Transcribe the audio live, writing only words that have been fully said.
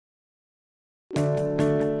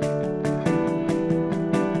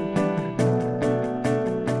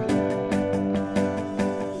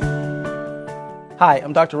Hi,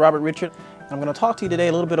 I'm Dr. Robert Richard, and I'm going to talk to you today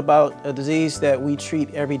a little bit about a disease that we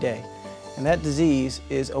treat every day, and that disease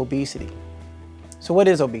is obesity. So what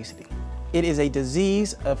is obesity? It is a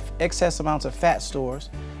disease of excess amounts of fat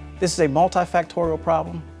stores. This is a multifactorial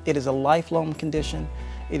problem. It is a lifelong condition.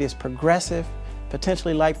 It is progressive,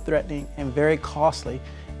 potentially life-threatening, and very costly,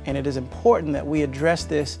 and it is important that we address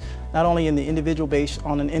this not only in the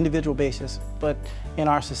on an individual basis, but in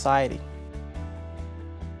our society.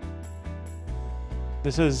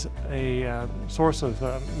 This is a source of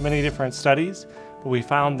many different studies, but we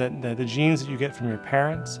found that the genes that you get from your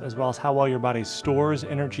parents, as well as how well your body stores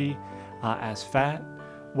energy as fat,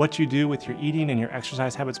 what you do with your eating and your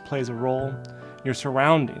exercise habits plays a role, your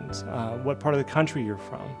surroundings, what part of the country you're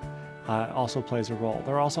from also plays a role.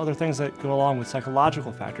 There are also other things that go along with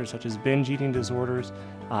psychological factors such as binge eating disorders,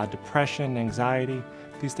 depression, anxiety.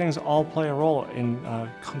 These things all play a role in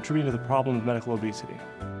contributing to the problem of medical obesity.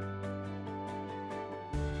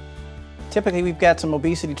 Typically, we've got some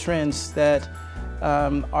obesity trends that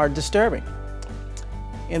are disturbing.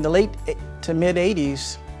 In the late to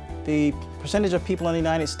mid-80s, the percentage of people in the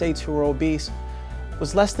United States who were obese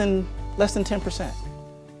was less than 10%.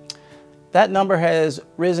 That number has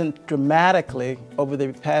risen dramatically over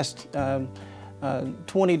the past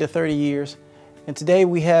 20 to 30 years, and today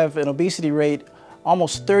we have an obesity rate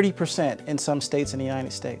almost 30% in some states in the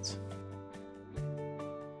United States.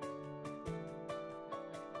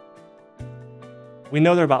 We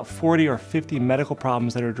know there are about 40 or 50 medical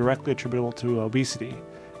problems that are directly attributable to obesity.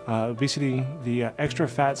 The extra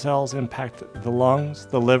fat cells impact the lungs,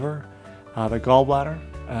 the liver, the gallbladder,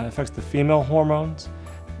 affects the female hormones,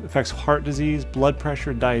 affects heart disease, blood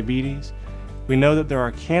pressure, diabetes. We know that there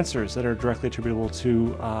are cancers that are directly attributable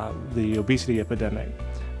to the obesity epidemic.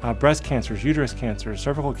 Breast cancers, uterus cancers,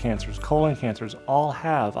 cervical cancers, colon cancers all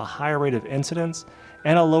have a higher rate of incidence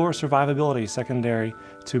and a lower survivability secondary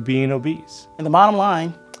to being obese. And the bottom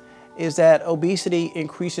line is that obesity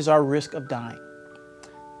increases our risk of dying.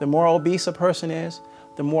 The more obese a person is,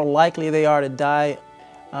 the more likely they are to die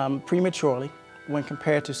prematurely when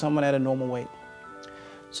compared to someone at a normal weight.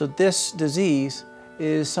 So this disease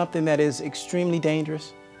is something that is extremely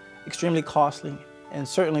dangerous, extremely costly, and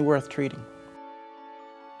certainly worth treating.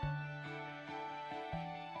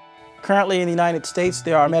 Currently in the United States,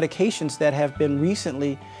 there are medications that have been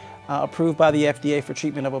recently approved by the FDA for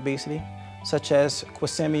treatment of obesity, such as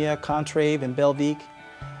Qsymia, Contrave, and Belviq.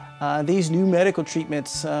 These new medical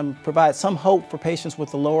treatments provide some hope for patients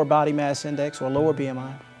with a lower body mass index or lower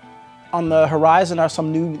BMI. On the horizon are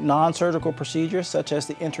some new non-surgical procedures, such as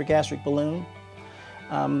the intragastric balloon,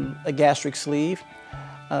 a gastric sleeve.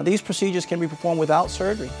 These procedures can be performed without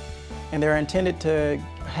surgery, and they're intended to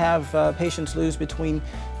have patients lose between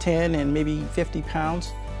 10 and maybe 50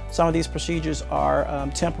 pounds. Some of these procedures are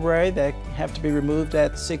temporary. They have to be removed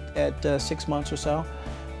at 6 months or so.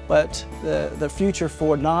 But the future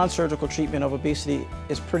for non-surgical treatment of obesity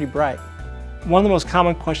is pretty bright. One of the most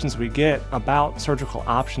common questions we get about surgical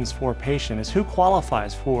options for a patient is who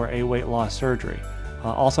qualifies for a weight loss surgery,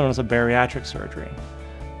 also known as a bariatric surgery.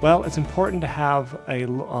 Well, it's important to have a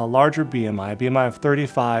larger BMI, a BMI of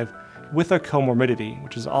 35, with a comorbidity,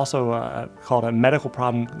 which is also called a medical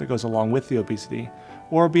problem that goes along with the obesity,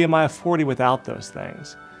 or a BMI of 40 without those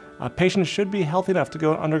things. Patients should be healthy enough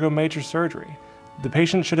to undergo major surgery. The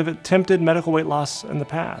patient should have attempted medical weight loss in the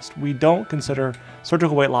past. We don't consider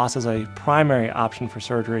surgical weight loss as a primary option for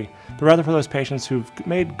surgery, but rather for those patients who've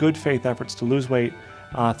made good faith efforts to lose weight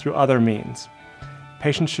through other means.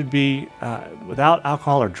 Patients should be without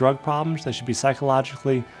alcohol or drug problems. They should be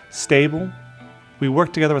psychologically stable. We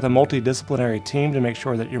work together with a multidisciplinary team to make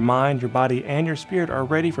sure that your mind, your body, and your spirit are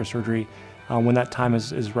ready for surgery when that time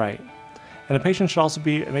is right. And the patient should also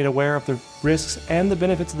be made aware of the risks and the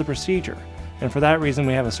benefits of the procedure. And for that reason,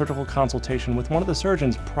 we have a surgical consultation with one of the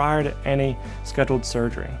surgeons prior to any scheduled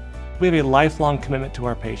surgery. We have a lifelong commitment to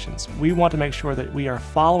our patients. We want to make sure that we are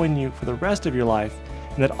following you for the rest of your life,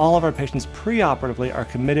 and that all of our patients preoperatively are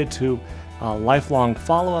committed to lifelong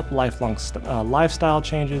follow-up, lifelong lifestyle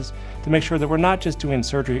changes to make sure that we're not just doing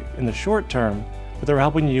surgery in the short term, but that we're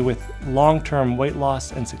helping you with long-term weight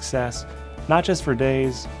loss and success, not just for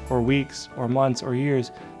days or weeks or months or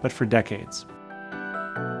years, but for decades.